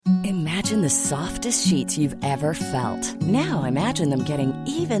Imagine the softest sheets you've ever felt. Now imagine them getting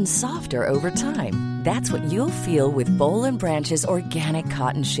even softer over time. That's what you'll feel with Boll & Branch's organic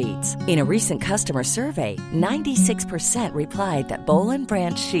cotton sheets. In a recent customer survey, 96% replied that Boll &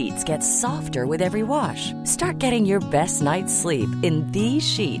 Branch sheets get softer with every wash. Start getting your best night's sleep in these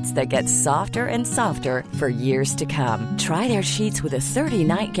sheets that get softer and softer for years to come. Try their sheets with a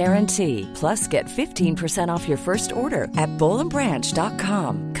 30-night guarantee. Plus, get 15% off your first order at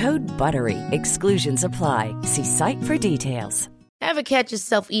bollandbranch.com. Code BUTTERY. Exclusions apply. See site for details. Ever catch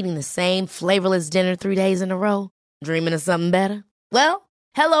yourself eating the same flavorless dinner 3 days in a row? Dreaming of something better? Well,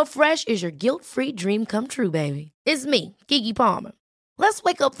 HelloFresh is your guilt-free dream come true, baby. It's me, Keke Palmer. Let's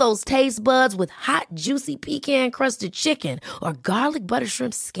wake up those taste buds with hot, juicy pecan-crusted chicken or garlic butter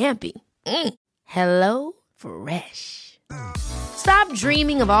shrimp scampi. Hello Fresh. Stop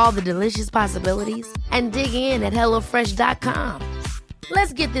dreaming of all the delicious possibilities and dig in at HelloFresh.com.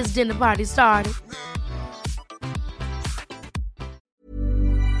 Let's get this dinner party started.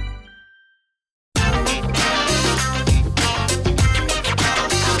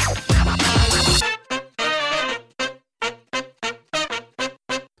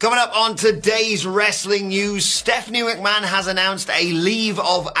 Coming up on today's wrestling news, Stephanie McMahon has announced a leave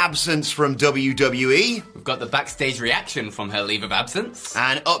of absence from WWE. We've got the backstage reaction from her leave of absence.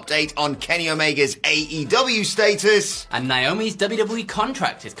 An update on Kenny Omega's AEW status. And Naomi's WWE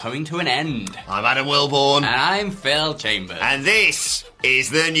contract is coming to an end. I'm Adam Wilborn. And I'm Phil Chambers. And this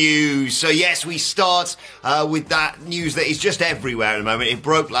is the news. So yes, we start with that news that is just everywhere at the moment. It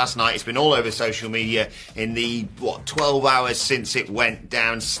broke last night. It's been all over social media in the, 12 hours since it went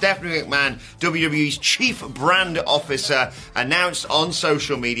down. Stephanie McMahon, WWE's chief brand officer, announced on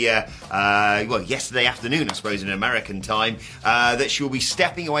social media, yesterday afternoon, I suppose, in American time, that she will be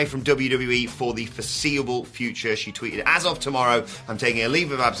stepping away from WWE for the foreseeable future. She tweeted, "As of tomorrow, I'm taking a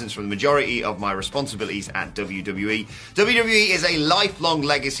leave of absence from the majority of my responsibilities at WWE. WWE is a lifelong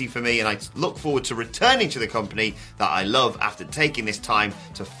legacy for me, and I look forward to returning to the company that I love after taking this time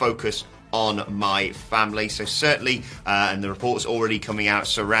to focus on my family." So certainly, and the reports already coming out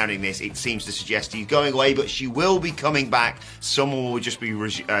surrounding this, it seems to suggest she's going away, but she will be coming back. Someone will just be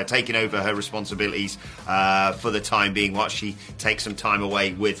taking over her responsibilities for the time being while she takes some time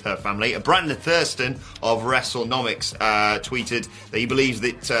away with her family. Brandon Thurston of WrestleNomics tweeted that he believes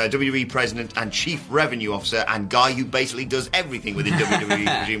that WWE President and Chief Revenue Officer and guy who basically does everything within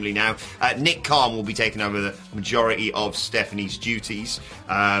WWE, presumably now, Nick Khan will be taking over the majority of Stephanie's duties.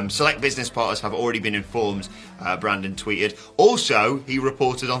 Select business partners have already been informed, Brandon tweeted. Also, he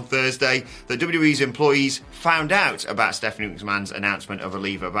reported on Thursday that WWE's employees found out about Stephanie McMahon's announcement of a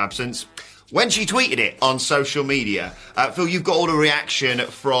leave of absence when she tweeted it on social media. Phil, you've got all the reaction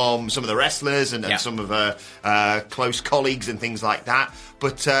from some of the wrestlers and some of her close colleagues and things like that.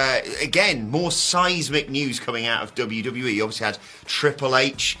 But again, more seismic news coming out of WWE. You obviously had Triple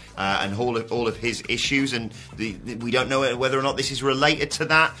H and all of his issues, and we don't know whether or not this is related to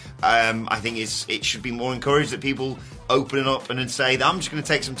that. I think it should be more encouraged that people open up and say that I'm just going to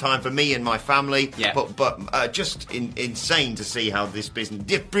take some time for me and my family. Yeah. But just insane to see how this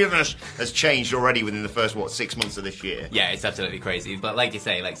business has changed already within the first 6 months of this year. Yeah, it's absolutely crazy. But like you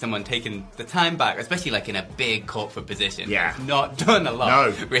say, like someone taking the time back, especially like in a big corporate position, not done a lot.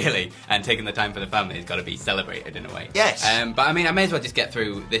 No. Really, and taking the time for the family has got to be celebrated in a way. Yes. But I mean, I may as well just get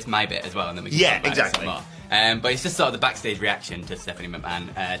through this my bit as well, and then we can talk about it some more. But it's just sort of the backstage reaction to Stephanie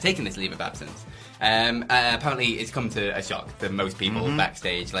McMahon taking this leave of absence. Apparently it's come to a shock to most people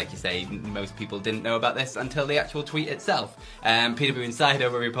backstage. Like you say, most people didn't know about this until the actual tweet itself. PW Insider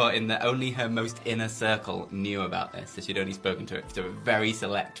were reporting that only her most inner circle knew about this, so she'd only spoken to a very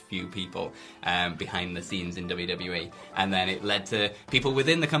select few people behind the scenes in WWE, and then it led to people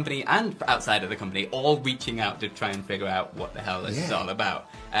within the company and outside of the company all reaching out to try and figure out what the hell this is all about.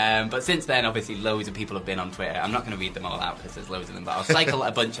 But since then, obviously, loads of people have been on Twitter. I'm not going to read them all out because there's loads of them, but I'll cycle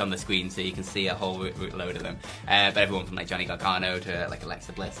a bunch on the screen so you can see a whole load of them. But everyone from like Johnny Gargano to like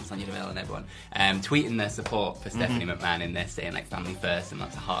Alexa Bliss and Sonya Deville and everyone tweeting their support for Stephanie McMahon in this, saying like family first and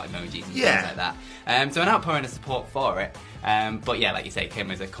lots of heart emojis and things like that. So an outpouring of support for it. But yeah, like you say, it came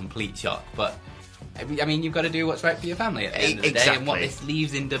as a complete shock. But I mean, you've got to do what's right for your family at the end of the day, and what this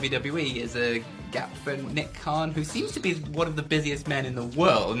leaves in WWE is a gap for Nick Khan, who seems to be one of the busiest men in the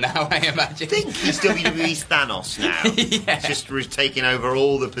world now, I imagine. I think he's WWE's Thanos now. Just taking over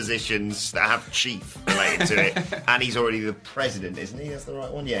all the positions that have chief related to it. And he's already the president, isn't he? That's the right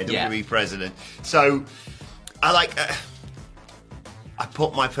one? Yeah, WWE president. So, I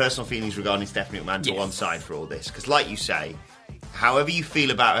put my personal feelings regarding Stephanie McMahon to one side for all this. Because like you say, however you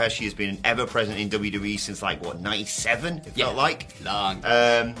feel about her, she has been ever present in WWE since 97, it felt like.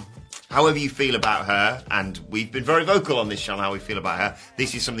 Long. however you feel about her, and we've been very vocal on this channel how we feel about her,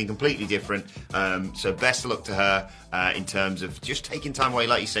 this is something completely different. So best of luck to her in terms of just taking time away.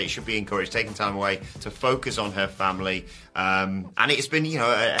 Like you say, it should be encouraged, taking time away to focus on her family. And it's been,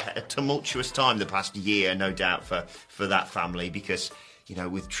 a tumultuous time the past year, no doubt, for that family, because,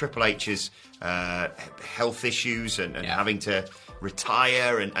 with Triple H's health issues and having to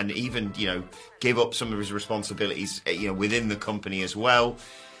retire and even, give up some of his responsibilities, within the company as well.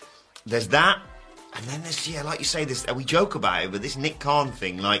 There's that. And then there's, like you say, we joke about it, but this Nick Khan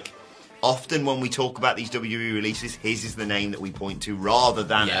thing, like, often when we talk about these WWE releases, his is the name that we point to rather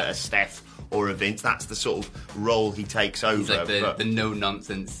than a Steph or a Vince. That's the sort of role he takes over. He's like the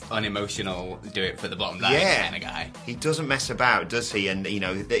no-nonsense, unemotional, do-it-for-the-bottom line kind of guy. He doesn't mess about, does he? And,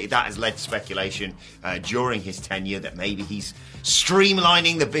 that has led to speculation during his tenure that maybe he's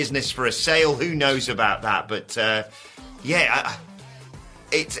streamlining the business for a sale. Who knows about that? But,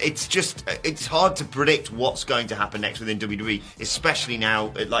 it's hard to predict what's going to happen next within WWE, especially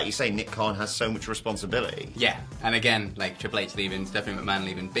now, like you say, Nick Khan has so much responsibility. Yeah, and again, like Triple H leaving, Stephanie McMahon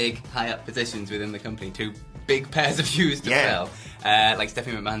leaving, big, high-up positions within the company, two big pairs of shoes to fill. Like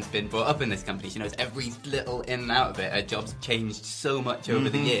Stephanie McMahon's been brought up in this company. She knows every little in and out of it. Her job's changed so much over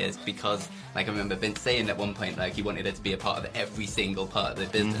the years because, like, I remember Vince saying at one point, like, he wanted her to be a part of every single part of the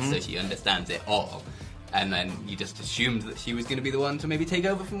business so she understands it all. And then you just assumed that she was going to be the one to maybe take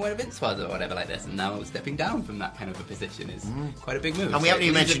over from where Vince was or whatever like this. And now stepping down from that kind of a position is quite a big move. And we haven't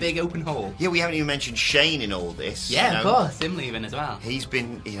even mentioned a big open hole. Yeah, we haven't even mentioned Shane in all this. Yeah, of course, him leaving as well. He's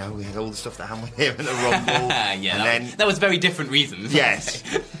been, we had all the stuff that happened with him in the Rumble. That was very different reasons. Yes,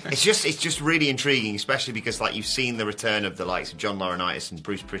 it's just really intriguing, especially because like you've seen the return of the likes of John Laurinaitis and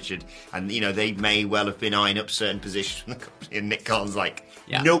Bruce Pritchard, and they may well have been eyeing up certain positions, and Nick Khan's like,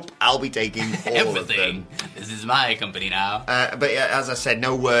 nope, I'll be taking all everything. Of them. This is my company now. But as I said,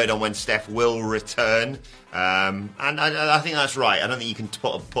 no word on when Steph will return. And I think that's right. I don't think you can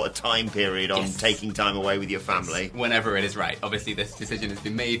put a time period on taking time away with your family. Whenever it is right. Obviously, this decision has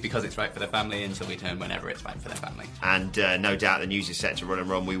been made because it's right for their family, and she'll return whenever it's right for their family. And no doubt the news is set to run and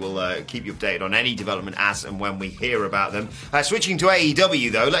run. We will keep you updated on any development as and when we hear about them. Switching to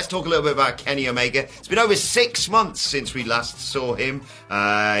AEW, though, let's talk a little bit about Kenny Omega. It's been over 6 months since we last saw him.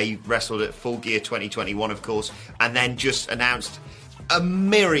 He wrestled at Full Gear 2021, of course, and then just announced a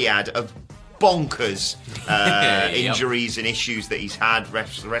myriad of bonkers injuries and issues that he's had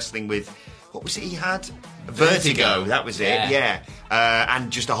wrestling with. What was it he had? Vertigo. That was it. Yeah.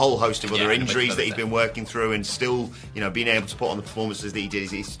 And just a whole host of other injuries that he's been working through, and still, being able to put on the performances that he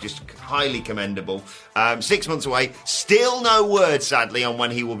did is just highly commendable. 6 months away, still no word, sadly, on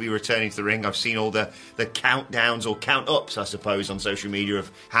when he will be returning to the ring. I've seen all the countdowns or count-ups, I suppose, on social media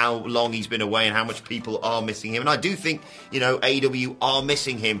of how long he's been away and how much people are missing him. And I do think, AEW are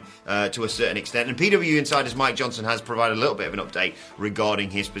missing him to a certain extent. And PW Insider's Mike Johnson has provided a little bit of an update regarding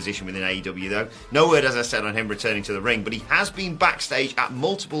his position within AEW, though. No word, as I said, on him returning to the ring, but he has been backstage at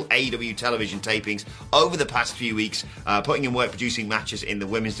multiple AEW television tapings over the past few weeks, putting in work producing matches in the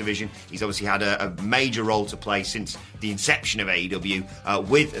women's division. He's obviously had a major role to play since the inception of AEW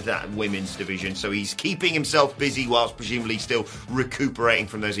with that women's division, so he's keeping himself busy whilst presumably still recuperating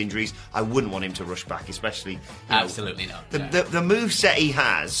from those injuries. I wouldn't want him to rush back, especially absolutely not. The moveset he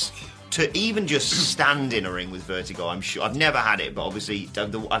has to even just stand in a ring with Vertigo, I'm sure. I've never had it, but obviously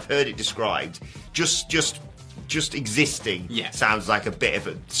I've heard it described. Just existing sounds like a bit of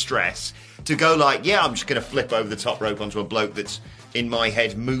a stress. To go like, I'm just going to flip over the top rope onto a bloke that's in my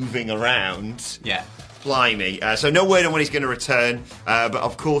head moving around. Yeah. Blimey. So no word on when he's going to return. But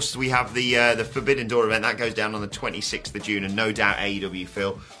of course we have the Forbidden Door event. That goes down on the 26th of June, and no doubt AEW,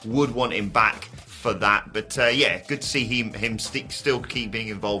 Phil, would want him back for that. But good to see him still keep being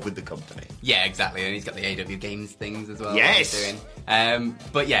involved with the company. Yeah, exactly. And he's got the AEW Games things as well. Yes.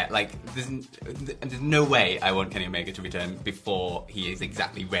 But there's no way I want Kenny Omega to return before he is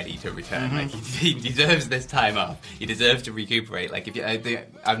exactly ready to return. Like he deserves this time off. He deserves to recuperate. Like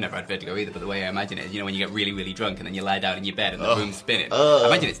I've never had vertigo either, but the way I imagine it is, when you get really, really drunk and then you lie down in your bed and the room's spinning. I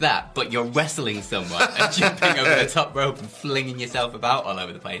imagine it's that, but you're wrestling someone and jumping over the top rope and flinging yourself about all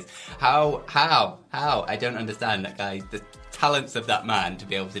over the place. How? I don't understand that guy. The talents of that man to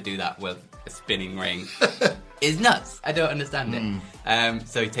be able to do that with a spinning ring. is nuts. I don't understand it.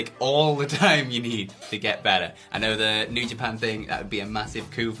 So take all the time you need to get better. I know the New Japan thing, that would be a massive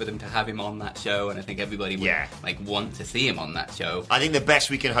coup for them to have him on that show, and I think everybody would want to see him on that show. I think the best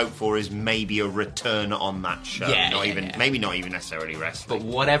we can hope for is maybe a return on that show. Maybe not even necessarily wrestling. But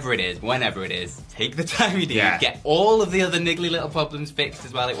whatever it is, whenever it is, take the time you need. Get all of the other niggly little problems fixed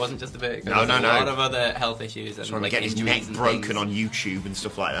as well. It wasn't just a vertigo. No. A lot of other health issues. And trying to get his neck broken on YouTube and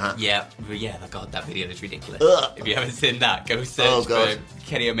stuff like that. Yeah, God, that video is ridiculous. If you haven't seen that, go search for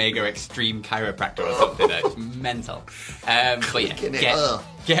Kenny Omega Extreme Chiropractor or something. It's mental. But yeah,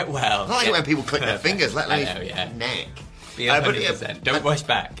 get well. I like it when people click their fingers, let alone his neck. Be 100%. Don't rush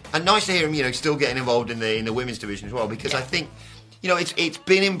back. And nice to hear him, still getting involved in the women's division as well, because I think, it's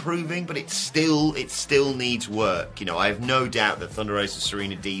been improving, but it still needs work. I have no doubt that Thunder Rosa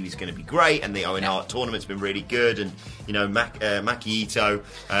Serena Deeb is going to be great, and the Owen Hart tournament's been really good, and Maki Ito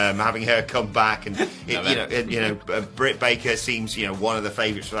having her come back, and Britt Baker seems one of the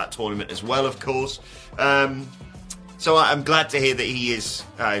favourites for that tournament as well, of course. So I'm glad to hear that he is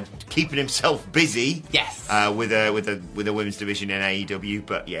keeping himself busy. Yes. With a women's division in AEW.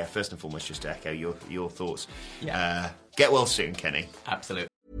 But yeah, first and foremost, just to echo your thoughts. Yeah. Get well soon, Kenny. Absolutely.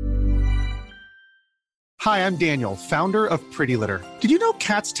 Hi, I'm Daniel, founder of Pretty Litter. Did you know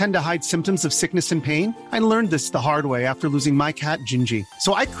cats tend to hide symptoms of sickness and pain? I learned this the hard way after losing my cat, Gingy.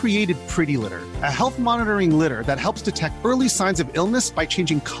 So I created Pretty Litter, a health monitoring litter that helps detect early signs of illness by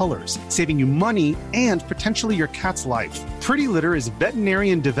changing colors, saving you money and potentially your cat's life. Pretty Litter is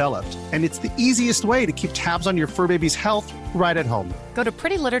veterinarian developed, and it's the easiest way to keep tabs on your fur baby's health right at home. Go to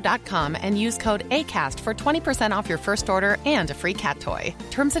prettylitter.com and use code ACAST for 20% off your first order and a free cat toy.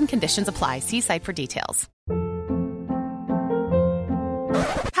 Terms and conditions apply. See site for details.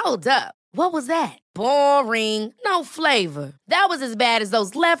 Hold up. What was that? Boring. No flavor. That was as bad as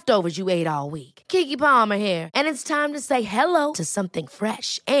those leftovers you ate all week. Keke Palmer here, and it's time to say hello to something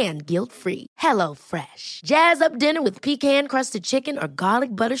fresh and guilt-free. Hello Fresh. Jazz up dinner with pecan-crusted chicken or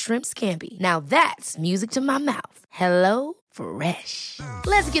garlic butter shrimp scampi. Now that's music to my mouth. Hello Fresh.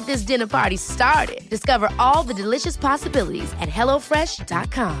 Let's get this dinner party started. Discover all the delicious possibilities at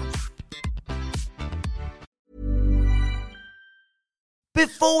HelloFresh.com.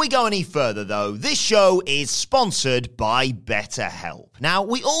 Before we go any further, though, this show is sponsored by BetterHelp. Now,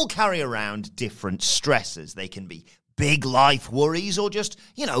 we all carry around different stressors. They can be big life worries or just,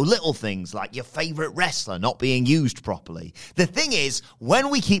 little things like your favourite wrestler not being used properly. The thing is, when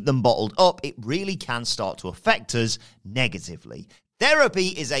we keep them bottled up, it really can start to affect us negatively. Therapy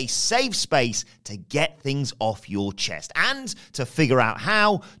is a safe space to get things off your chest and to figure out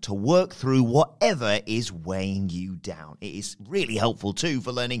how to work through whatever is weighing you down. It is really helpful too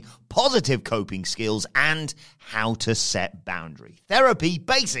for learning positive coping skills and how to set boundaries. Therapy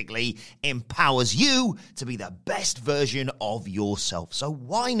basically empowers you to be the best version of yourself. So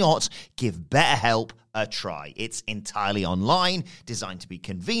why not give BetterHelp a try? It's entirely online, designed to be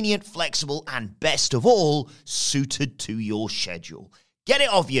convenient, flexible, and best of all, suited to your schedule. Get it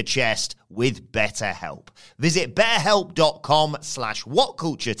off your chest with BetterHelp. Visit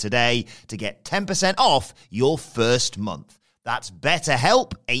betterhelp.com/whatculture today to get 10% off your first month. That's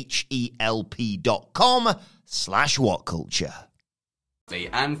BetterHelp, HELP.com/whatculture.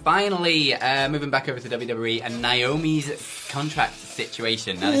 And finally, moving back over to WWE and Naomi's contract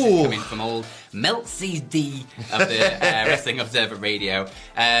situation. Now, this is coming from old Meltzy D of the Wrestling Observer Radio,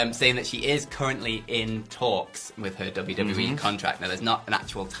 saying that she is currently in talks with her WWE contract. Now, there's not an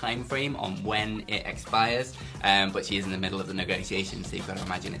actual time frame on when it expires, but she is in the middle of the negotiations, so you've got to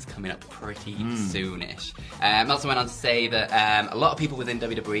imagine it's coming up pretty soonish. Meltzer went on to say that a lot of people within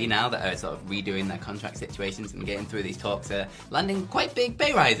WWE now that are sort of redoing their contract situations and getting through these talks are landing quite big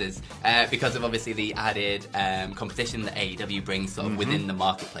pay rises because of obviously the added competition that AEW brings sort of within the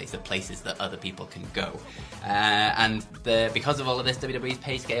marketplace of places that other people can go. And because of all of this, WWE's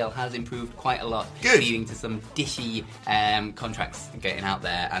pay scale has improved quite a lot, leading to some dishy contracts getting out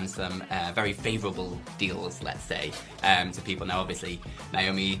there and some very favourable deals, let's say, to people. Now, obviously,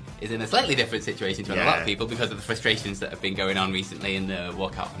 Naomi is in a slightly different situation to a lot of people because of the frustrations that have been going on recently in the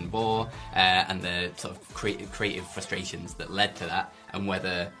walkout on Raw and the sort of creative frustrations that led to that, and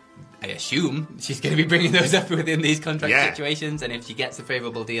whether I assume she's going to be bringing those up within these contract situations, and if she gets a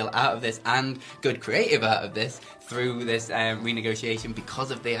favourable deal out of this and good creative out of this through this renegotiation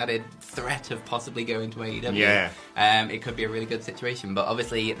because of the added threat of possibly going to AEW, it could be a really good situation. But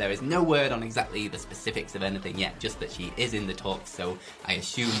obviously there is no word on exactly the specifics of anything yet, just that she is in the talks, so I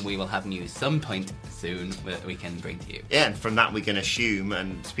assume we will have news some point soon that we can bring to you. Yeah, and from that we can assume,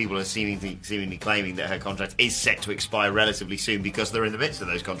 and people are seemingly claiming that her contract is set to expire relatively soon because they're in the midst of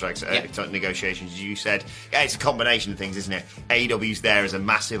those contracts negotiations, as you said. Yeah, it's a combination of things, isn't it? AEW's there as a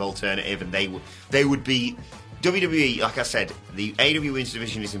massive alternative, and they would be... WWE, like I said, the AEW Women's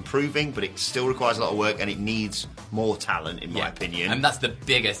division is improving, but it still requires a lot of work, and it needs more talent, in my opinion. And that's the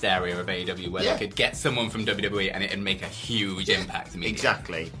biggest area of AEW where they could get someone from WWE and it'd make a huge impact immediately.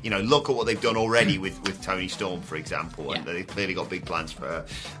 Exactly. You know, look at what they've done already with Toni Storm, for example, and they've clearly got big plans for her.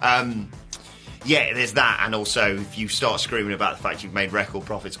 Yeah, there's that, and also if you start screaming about the fact you've made record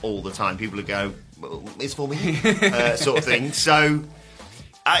profits all the time, people will go, well, it's for me, sort of thing. So...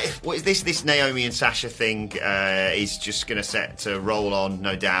 what is this Naomi and Sasha thing is just going to set to roll on,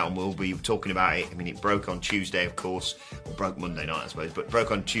 no doubt, and we'll be talking about it. I mean, it broke on Tuesday, of course, or broke Monday night, I suppose, but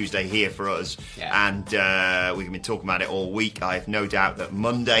broke on Tuesday here for us, and we've been talking about it all week. I have no doubt that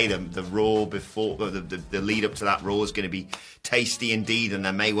Monday, the Raw before, the lead up to that Raw is going to be tasty indeed, and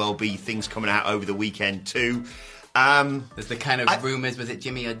there may well be things coming out over the weekend too. There's the kind of rumours, was it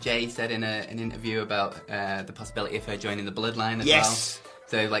Jimmy or Jay said in an interview about the possibility of her joining the Bloodline as well?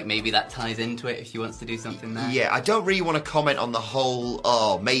 So, like, maybe that ties into it if she wants to do something there. Yeah, I don't really want to comment on the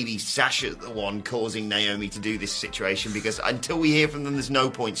whole, maybe Sasha's the one causing Naomi to do this situation, because until we hear from them, there's no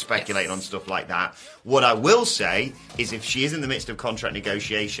point speculating on stuff like that. What I will say is if she is in the midst of contract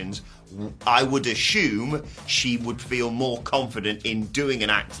negotiations, I would assume she would feel more confident in doing an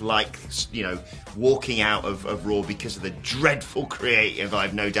act like, you know, walking out of Raw because of the dreadful creative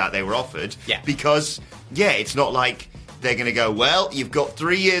I've no doubt they were offered. Yeah. Because, it's not like... they're going to go, well, you've got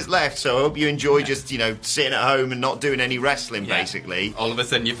 3 years left, so I hope you enjoy just, you know, sitting at home and not doing any wrestling, basically. All of a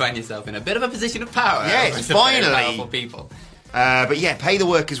sudden you find yourself in a bit of a position of power. Yes, finally. Very powerful people. But yeah, pay the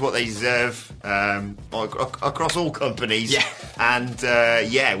workers what they deserve across all companies. Yeah.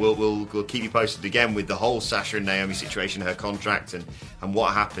 And we'll keep you posted again with the whole Sasha and Naomi situation, her contract, and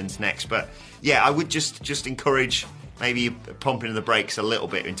what happens next. But yeah, I would just encourage... maybe pumping the brakes a little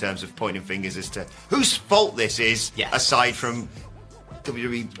bit in terms of pointing fingers as to whose fault this is, aside from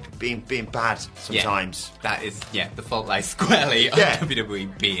WWE being bad sometimes. Yeah, that is, the fault lies squarely on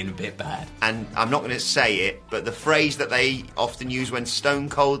WWE being a bit bad. And I'm not going to say it, but the phrase that they often use when Stone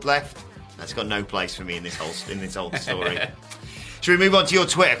Cold left, that's got no place for me in this whole story. Should we move on to your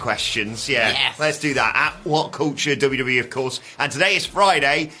Twitter questions? Yes. Let's do that. At What Culture WWE, of course. And today is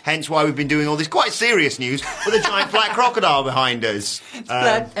Friday, hence why we've been doing all this quite serious news with a giant black crocodile behind us.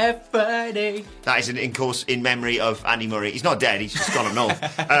 Black Friday. That is, in course, in memory of Andy Murray. He's not dead, he's just gone up north.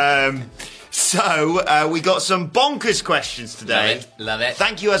 So, we got some bonkers questions today. Love it.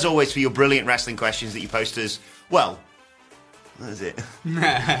 Thank you, as always, for your brilliant wrestling questions that you post us. Well... that is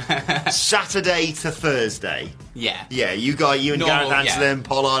it. Saturday to Thursday. Yeah. Yeah, you and Gareth answer them,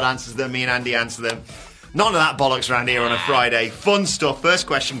 Pollard answers them, me and Andy answer them. None of that bollocks around here on a Friday. Fun stuff. First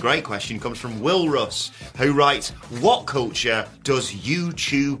question, great question, comes from Will Russ, who writes, what culture does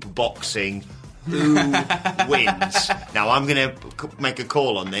YouTube boxing? Who wins? Now, I'm going to make a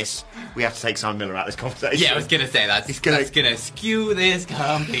call on this. We have to take Simon Miller out of this conversation. Yeah, I was going to say that. That's going to skew this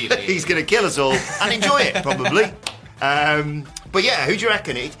completely. He's going to kill us all and enjoy it, probably. But yeah, who do you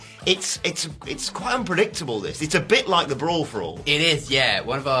reckon? It's quite unpredictable, this. It's a bit like the Brawl for All. It is, yeah.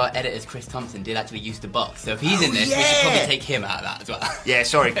 One of our editors, Chris Thompson, did actually used to box. So if he's in this, we should probably take him out of that as well. Yeah,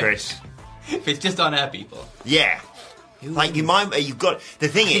 sorry, Chris. If it's just on air people. Yeah. Like, you've got... The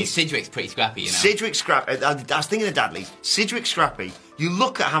thing is... Sidgwick's pretty scrappy, you know. Sidgwick's scrappy. I was thinking of Dudley's. Sidgwick's scrappy. You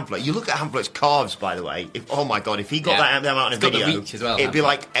look at Hamflett. You look at Hamflett's calves, by the way. Oh, my God. If he got them out in a video, the reach as well, it'd be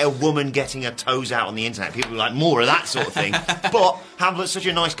like a woman getting her toes out on the internet. People would be like, more of that sort of thing. But Hamflett's such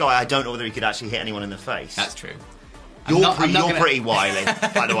a nice guy, I don't know whether he could actually hit anyone in the face. That's true. You're pretty wily,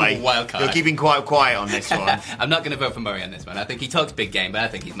 by the way. Wild card. You're keeping quite quiet on this one. I'm not going to vote for Murray on this one. I think he talks big game, but I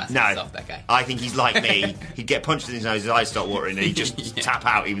think he's massively soft, that guy. I think he's like me. He'd get punched in his nose, his eyes start watering, and he'd just tap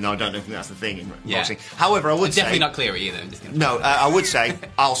out, even though I don't think that's the thing in boxing. However, I would say... definitely not Cleary either. I'm just gonna I would say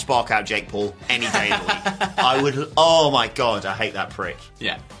I'll spark out Jake Paul any day of the week. I would... Oh, my God, I hate that prick.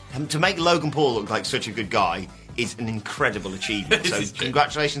 Yeah. And to make Logan Paul look like such a good guy is an incredible achievement. So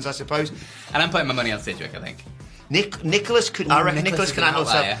congratulations, I suppose. And I'm putting my money on Sidgwick, I think. Nicholas could. I reckon Nicholas can handle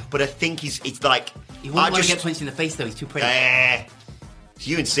himself, but I think it's like he wouldn't want to get punched in the face though. He's too pretty. It's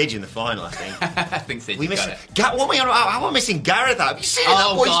you and Sidge in the final, I think. I think Sidge got it. What am I on about? How am I missing Gareth out? Have you seen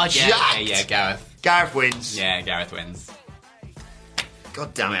that boy's God, jacked? Yeah, Gareth. Gareth wins. Yeah, Gareth wins.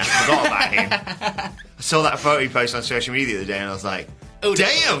 God damn it! I forgot about him. I saw that photo he posted on social media the other day, and I was like, "Oh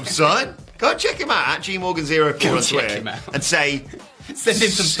damn, son! Go check him out at GMorgan04 on Twitter and say." Send in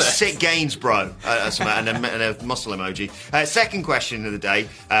some sick gains, bro. And a muscle emoji. Second question of the day.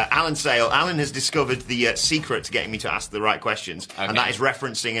 Alan Sale. Alan has discovered the secret to getting me to ask the right questions. Okay. And that is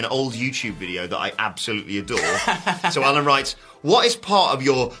referencing an old YouTube video that I absolutely adore. So Alan writes, what is part of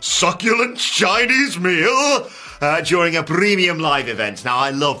your succulent Chinese meal during a premium live event? Now,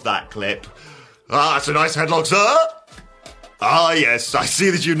 I love that clip. That's a nice headlock, sir. Ah, yes, I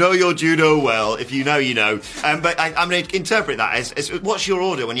see that you know your judo well. If you know, you know. But I'm going to interpret that as what's your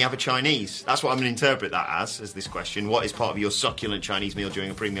order when you have a Chinese? That's what I'm going to interpret that as this question. What is part of your succulent Chinese meal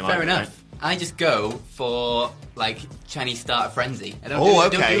during a premium live event? Fair enough. I just go for, Chinese starter frenzy. I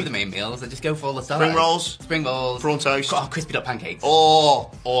don't do the main meals. I just go for all the starters. Spring rolls. Prawn toast. Oh, crispy duck pancakes.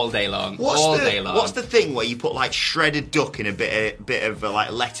 Oh. All day long. What's the thing where you put, shredded duck in a bit of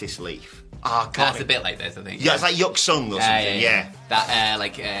lettuce leaf? Oh, that's a bit like this, I think. Yeah, it's like yuk sung or something, yeah.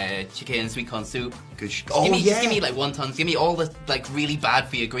 That, chicken sweet corn soup. Good just give me wontons. Give me all the, really bad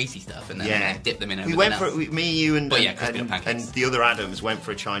for you greasy stuff, and then dip them in everything me, you, and the other Adams went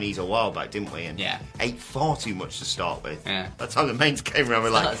for a Chinese a while back, didn't we? And ate far too much to start with. Yeah. By the time the mates came around, we're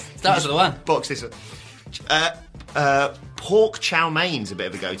like... Start with the one. Box this up. Pork chow main's a bit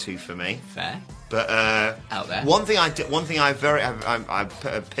of a go-to for me. Fair. But out there. One thing I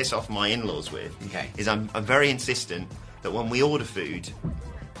piss off my in-laws with is I'm very insistent that when we order food,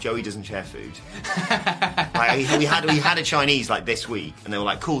 Joey doesn't share food. we had a Chinese this week, and they were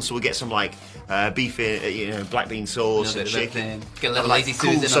like, cool. So we'll get some beef, black bean sauce and chicken. Get a little lazy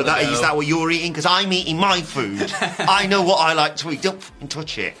Susan. Cool. So is that what you're eating? Because I'm eating my food. I know what I like to eat. Don't fucking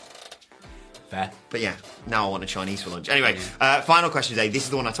touch it. Fair. But yeah, now I want a Chinese for lunch. Anyway, final question today. This is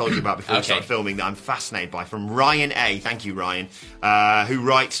the one I told you about before we started filming that I'm fascinated by, from Ryan A. Thank you, Ryan. Who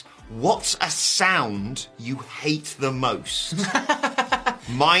writes, what's a sound you hate the most?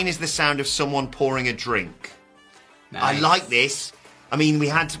 Mine is the sound of someone pouring a drink. Nice. I like this. I mean, we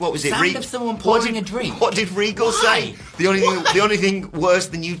had, what was it? Sound of someone pouring a drink? What did Regal say? The only thing worse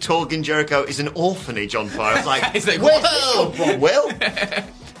than you talking, Jericho, is an orphanage on fire. I was like, well.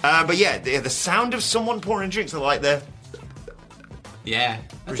 But yeah, the sound of someone pouring drinks, I like the... Yeah,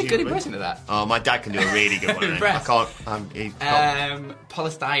 that's a good impression of that. Oh, my dad can do a really good one. I can't...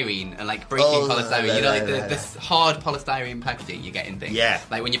 polystyrene, and breaking polystyrene. You know, this hard polystyrene packaging you get in things. Yeah.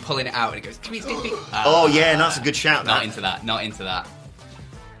 When you're pulling it out and it goes... Oh, yeah, and that's a good shout. Not into that.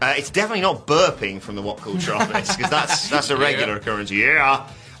 It's definitely not burping from the What Culture office, because that's a regular occurrence. Yeah.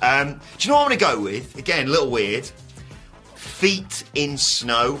 Do you know what I'm going to go with? Again, a little weird. Feet in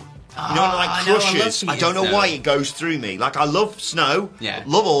snow. You know, crushes. I don't know why it goes through me. I love snow. Yeah.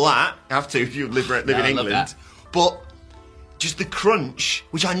 Love all that. Have to if you live in England. But just the crunch,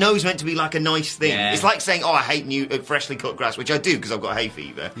 which I know is meant to be a nice thing. Yeah. It's like saying, I hate new freshly cut grass, which I do because I've got hay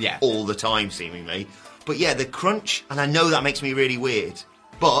fever all the time, seemingly. But yeah, the crunch, and I know that makes me really weird.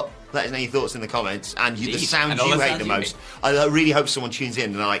 But let us know your thoughts in the comments and the sound you hate the most. I really hope someone tunes in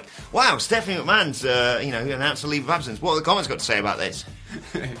and they're like, wow, Stephanie McMahon's announced a leave of absence. What have the comments got to say about this?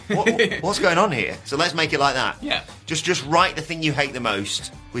 What's going on here? So let's make it like that. Yeah. Just write the thing you hate the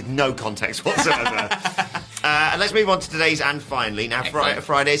most with no context whatsoever. And let's move on to today's and finally. Now,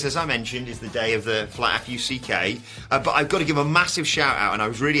 Fridays, as I mentioned, is the day of the Flat FUCK. But I've got to give a massive shout out, and I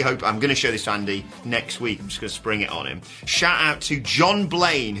was really hoping... I'm going to show this to Andy next week. I'm just going to spring it on him. Shout out to John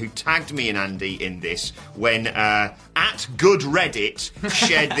Blaine, who tagged me and Andy in this when at Good Reddit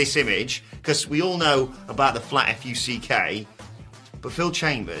shared this image, because we all know about the Flat FUCK. But Phil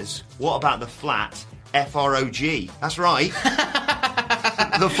Chambers, what about the flat FROG? That's right.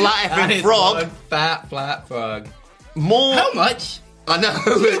 The flat effing frog. Flat frog. More. How much? I know.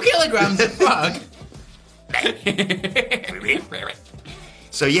 2 kilograms of frog.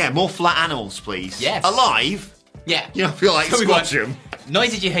 So yeah, more flat animals, please. Yes. Alive. Yeah. You don't feel like squash them.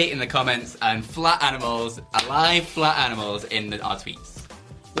 Noises you hate in the comments, and flat animals, alive flat animals in our tweets.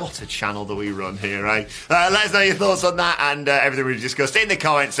 What a channel that we run here, eh? Let us know your thoughts on that and everything we've discussed in the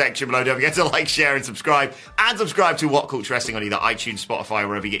comment section below. Don't forget to like, share and subscribe. And subscribe to What Culture Wrestling on either iTunes, Spotify, or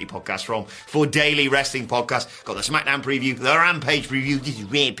wherever you get your podcasts from for daily wrestling podcasts. Got the SmackDown preview, the Rampage preview. This is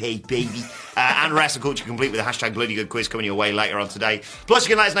Rampage, baby. And Wrestle Culture Complete with a hashtag Bloody Good quiz coming your way later on today. Plus,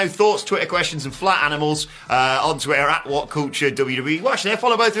 you can let us know thoughts, Twitter questions, and flat animals on Twitter at What Culture WWE. Watch there.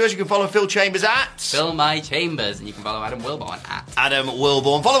 Follow both of us. You can follow Phil Chambers at Phil My Chambers, and you can follow Adam Wilborn at Adam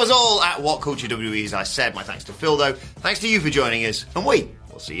Wilborn. Follow us all at What Culture WWE. As I said, my thanks to Phil, though. Thanks to you for joining us, and we'll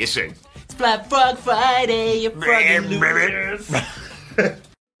see you soon. It's Flat Frog Friday, you froggy losers.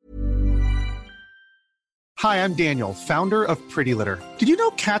 Hi, I'm Daniel, founder of Pretty Litter. Did you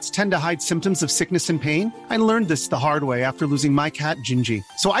know cats tend to hide symptoms of sickness and pain? I learned this the hard way after losing my cat, Gingy.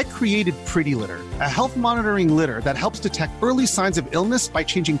 So I created Pretty Litter, a health monitoring litter that helps detect early signs of illness by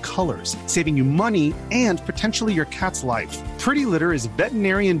changing colors, saving you money and potentially your cat's life. Pretty Litter is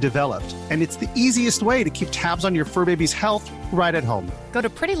veterinarian developed, and it's the easiest way to keep tabs on your fur baby's health right at home. Go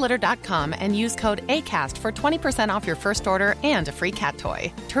to prettylitter.com and use code ACAST for 20% off your first order and a free cat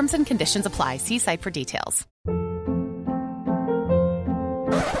toy. Terms and conditions apply. See site for details.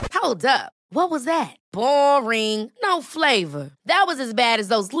 Hold up. What was that? Boring. No flavor. That was as bad as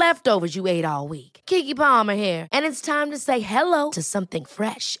those leftovers you ate all week. Keke Palmer here, and it's time to say hello to something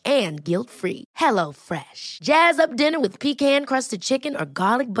fresh and guilt-free. Hello Fresh. Jazz up dinner with pecan-crusted chicken or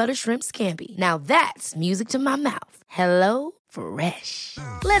garlic butter shrimp scampi. Now that's music to my mouth. Hello Fresh.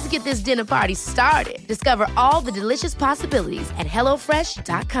 Let's get this dinner party started. Discover all the delicious possibilities at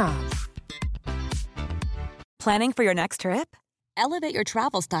hellofresh.com. Planning for your next trip? Elevate your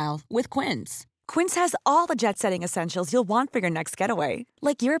travel style with Quince. Quince has all the jet-setting essentials you'll want for your next getaway,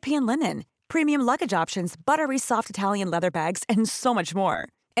 like European linen, premium luggage options, buttery soft Italian leather bags, and so much more.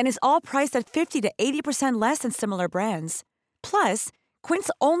 And is all priced at 50 to 80% less than similar brands. Plus, Quince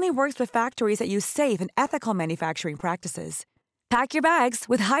only works with factories that use safe and ethical manufacturing practices. Pack your bags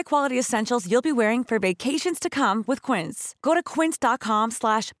with high-quality essentials you'll be wearing for vacations to come with Quince. Go to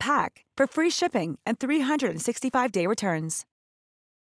quince.com/pack for free shipping and 365-day returns.